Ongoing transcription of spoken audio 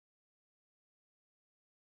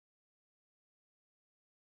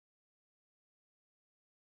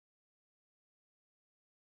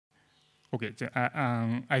Okay,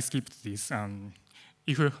 I skipped this.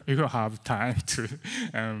 If you have time to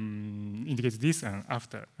indicate this,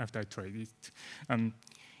 after I tried it.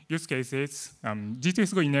 Use cases,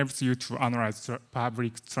 GTFS-GO enables you to analyze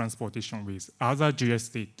public transportation with other GIS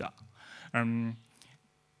data.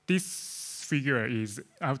 This figure is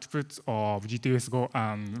output of GTFS-GO,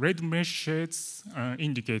 and red meshes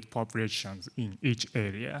indicate populations in each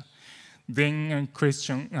area. Then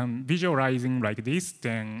question, visualizing like this,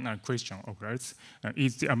 then a question occurs.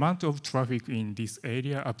 Is the amount of traffic in this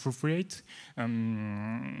area appropriate?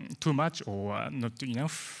 Too much or not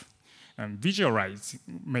enough? Visualize,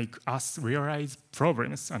 make us realize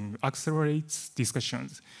problems and accelerates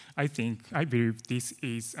discussions. I believe this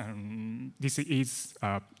is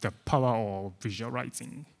the power of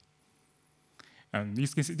visualizing.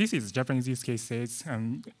 This is Japanese use cases,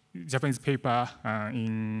 Japanese paper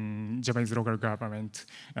in Japanese local government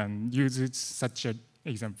uses such an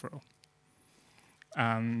example.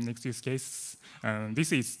 Next use case,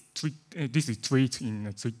 this is tweet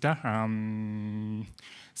in Twitter.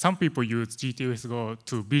 Some people use GTFS-GO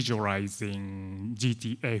to visualizing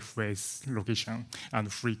GTFS location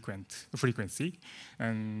and frequency.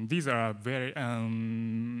 And these are very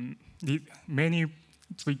many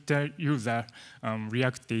Twitter users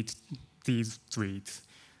reacted these tweets.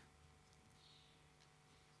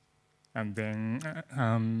 And then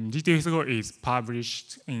GTFS-GO is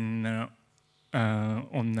published in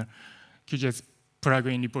on QGIS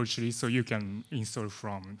plugin repository, so you can install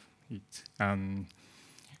from it.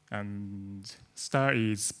 And star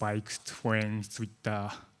is spiked when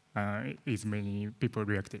Twitter is many people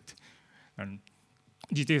reacted. And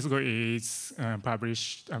GTFS-GO is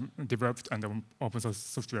published, developed under open source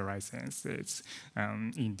software licenses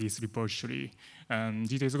in this repository.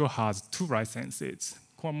 GTFS-GO has 2 licenses.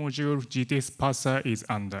 Core module GTS parser is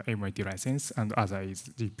under MIT license, and other is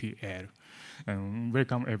GPL.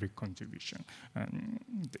 Welcome every contribution.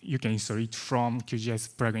 You can install it from QGIS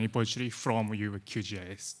plugin repository from your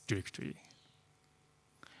QGIS directory.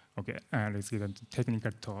 Okay, let's get into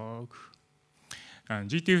technical talk.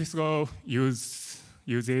 GTFS-GO uses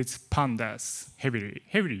pandas,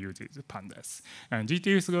 heavily uses pandas. And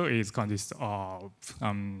GTFS-GO consists of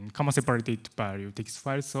comma separated value text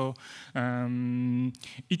files, so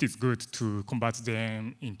it is good to convert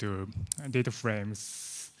them into data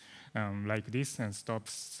frames like this, and stop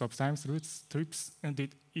times, routes, trips, and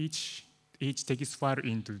each text file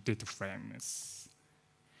into data frames.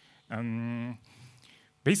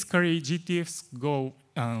 Basically, GTFS-GO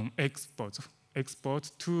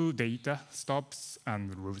export to data, stops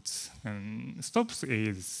and routes. Stops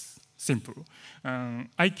is simple.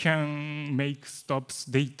 I can make stops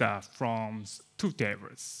data from 2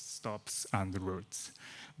 tables, stops and routes.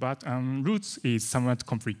 But routes is somewhat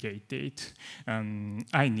complicated.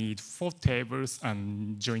 I need 4 tables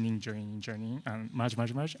and joining, and merge.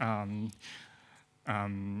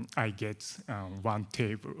 I get one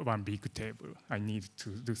big table. I need to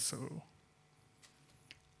do so.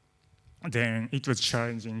 Then it was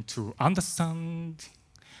challenging to understand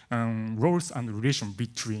roles and relation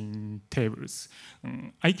between tables.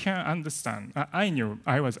 I can understand. I knew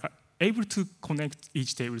I was able to connect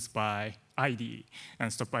each tables by ID,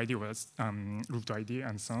 and stop ID was route ID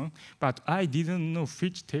and so on. But I didn't know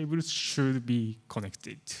which tables should be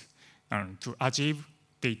connected to achieve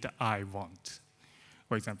data I want.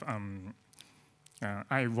 For example,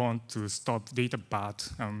 I want to stop data, but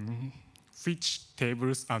which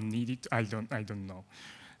tables are needed, I don't know.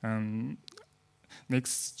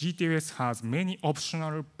 Next, GTFS has many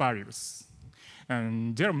optional values.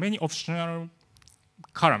 There are many optional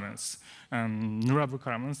columns, nullable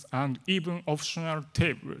columns, and even optional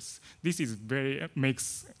tables. This is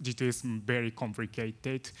makes GTFS very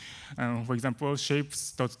complicated. For example,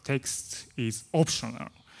 shapes.txt is optional.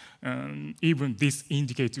 Even this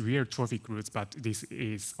indicates real traffic routes, but this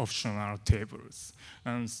is optional tables.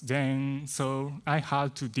 So I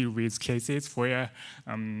had to deal with cases where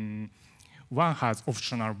one has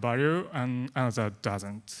optional value and another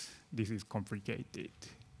doesn't. This is complicated.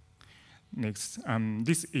 Next,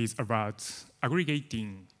 this is about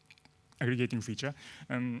aggregating feature.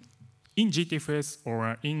 In GTFS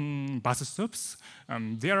or in bus stops,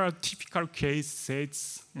 there are typical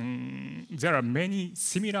cases. There are many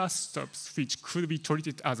similar stops which could be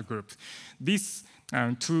treated as a group. This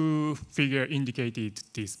 2 figure indicated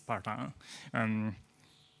this pattern.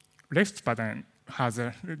 Left pattern has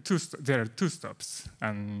there are 2 stops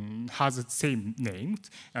and has the same name.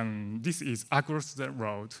 This is across the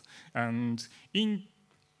road. And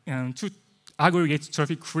to aggregate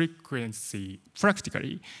traffic frequency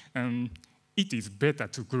practically, it is better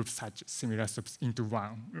to group such similar stops into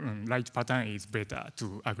one. Right pattern is better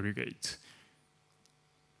to aggregate.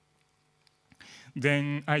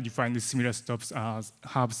 Then I define the similar stops as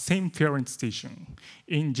have same parent station.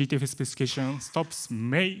 In GTFS specification, stops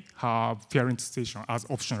may have parent station as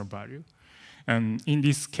optional value. And in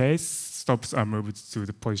this case, stops are moved to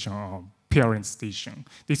the position of parent station.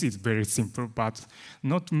 This is very simple, but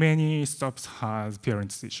not many stops have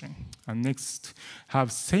parent station. And next,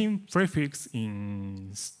 have same prefix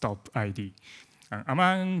in stop ID.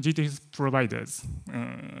 Among GTFS providers,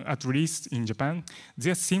 at least in Japan,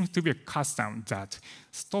 there seems to be a custom that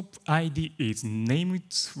stop ID is named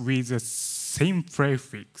with the same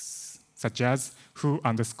prefix, such as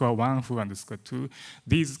who_1, who_2.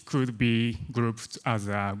 These could be grouped as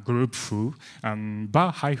a group who,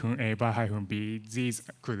 bar-a, bar-b. These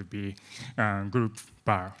could be group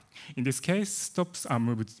bar. In this case, stops are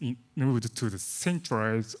moved to the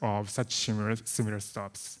centroid of such similar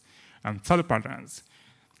stops. Third patterns.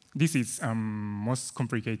 This is most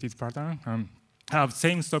complicated pattern. Have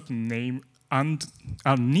same stop name and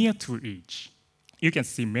are near to each. You can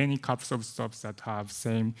see many cups of stops that have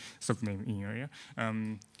same stop name in area.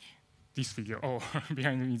 This figure,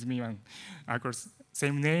 behind me is me, and across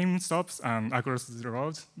same name stops and across the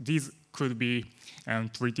road. These could be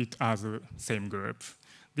treated as a same group.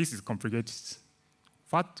 This is complicated.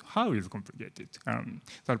 But how is complicated?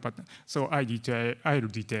 Third pattern. So I'll detail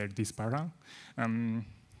this pattern.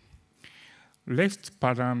 Left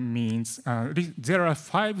pattern means there are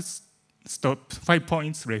 5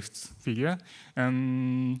 points left figure.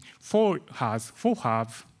 Four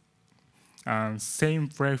have same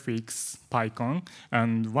prefix PyCon,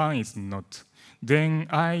 and 1 is not. Then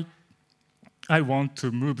I want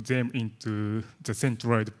to move them into the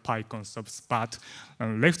centroid PyCon stops, but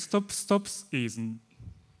left stops is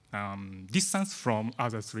distance from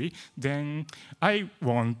other 3, then I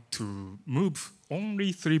want to move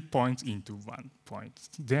only 3 points into 1 point.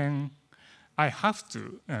 Then I have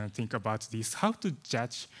to think about this, how to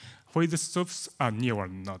judge whether the stops are near or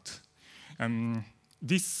not.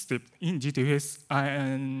 This step in GTFS,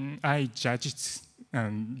 I judged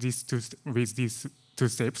with these 2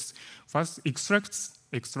 steps. First,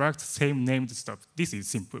 extract same named stop. This is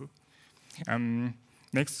simple.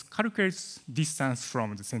 Next, calculate distance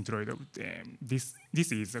from the centroid of them. This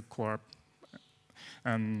is a core.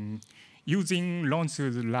 Using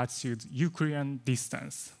longitude, latitude, Euclidean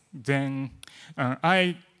distance. Then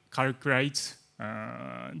I calculate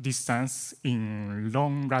distance in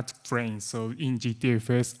long lat plane. So in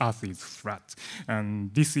GTFS, Earth is flat.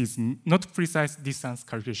 And this is not precise distance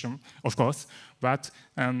calculation, of course, but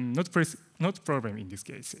not problem in this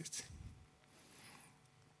case.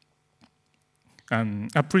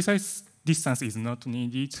 A precise distance is not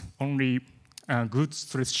needed, only a good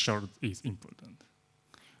threshold is important.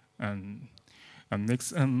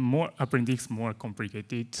 Next, more appendix, more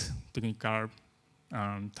complicated technical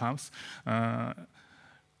terms.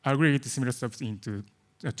 Aggregate similar stops into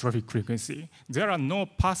traffic frequency. There are no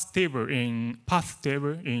path table in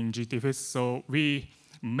GTFS, so we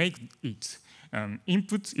make it.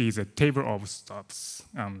 Input is a table of stops.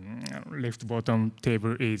 Left bottom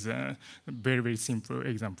table is a very, very simple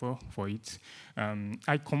example for it.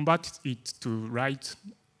 I convert it to right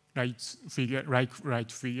figure,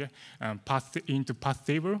 path into path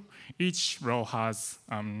table. Each row has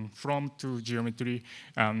from to geometry.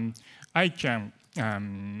 I can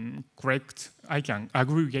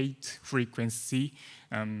aggregate frequency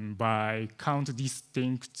by count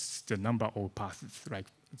distinct the number of paths, like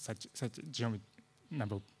such geometry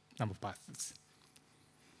number of paths.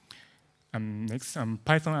 Next,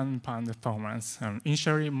 Python and Panda performance.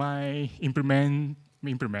 Initially, my implementation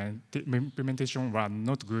was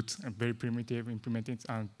not good, very primitive implemented,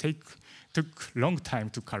 and took long time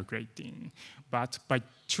to calculating. But by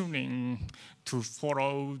tuning to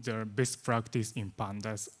follow the best practice in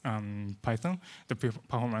Pandas and Python, the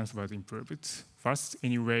performance was improved. First,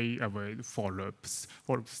 anyway, avoid for loops.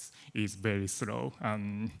 For loops is very slow,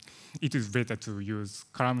 and it is better to use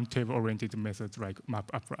column table-oriented methods like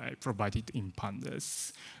map-apply provided in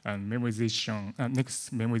Pandas. And memorization,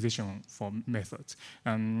 next, memorization for methods.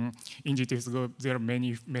 In GTFS-GO, there are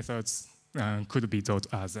many methods could be thought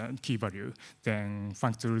as a key value. Then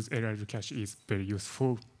functors error cache is very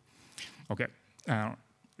useful. Okay,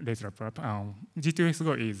 let's wrap up.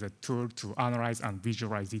 GTFS-GO is a tool to analyze and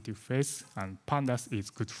visualize GTFS, and Pandas is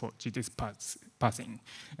good for GTFS parsing.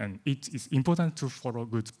 And it is important to follow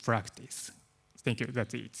good practice. Thank you,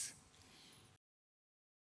 that's it.